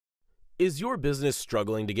Is your business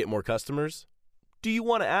struggling to get more customers? Do you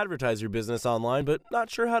want to advertise your business online but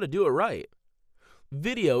not sure how to do it right?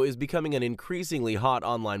 Video is becoming an increasingly hot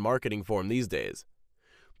online marketing form these days.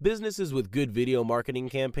 Businesses with good video marketing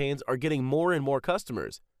campaigns are getting more and more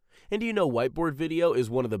customers. And do you know whiteboard video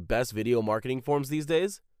is one of the best video marketing forms these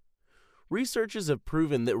days? Researchers have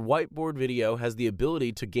proven that whiteboard video has the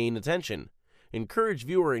ability to gain attention, encourage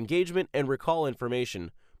viewer engagement, and recall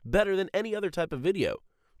information better than any other type of video,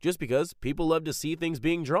 just because people love to see things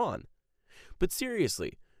being drawn. But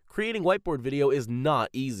seriously, creating whiteboard video is not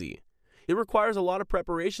easy. It requires a lot of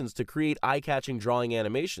preparations to create eye-catching drawing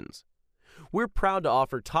animations. We're proud to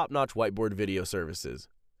offer top-notch whiteboard video services.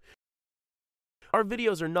 Our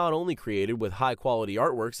videos are not only created with high-quality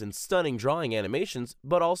artworks and stunning drawing animations,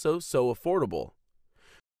 but also so affordable.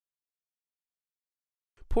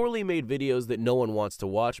 Poorly made videos that no one wants to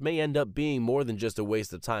watch may end up being more than just a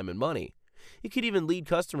waste of time and money. It could even lead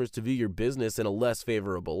customers to view your business in a less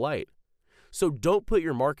favorable light. So don't put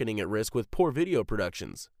your marketing at risk with poor video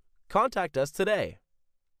productions. Contact us today.